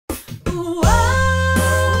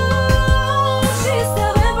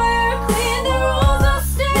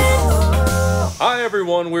Hi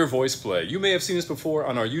everyone, we're Voiceplay. You may have seen us before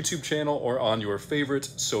on our YouTube channel or on your favorite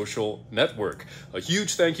social network. A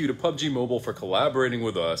huge thank you to PUBG Mobile for collaborating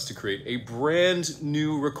with us to create a brand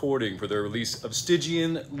new recording for their release of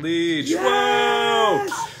Stygian Liege. Yes!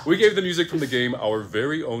 Wow! We gave the music from the game our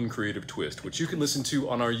very own creative twist, which you can listen to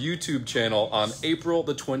on our YouTube channel on April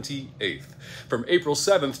the 28th. From April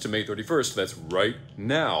 7th to May 31st, that's right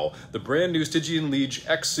now, the brand new Stygian Liege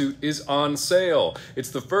X-Suit is on sale. It's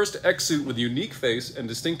the first X-Suit with unique face and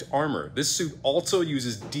distinct armor. This suit also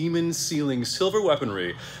uses demon-sealing silver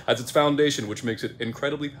weaponry as its foundation, which makes it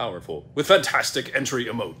incredibly powerful, with fantastic entry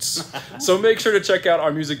emotes. So make sure to check out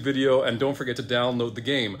our music video, and don't forget to download the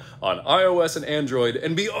game on iOS and Android,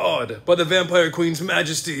 and be awed by the Vampire Queen's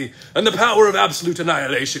majesty and the power of absolute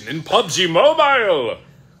annihilation in PUBG Mobile!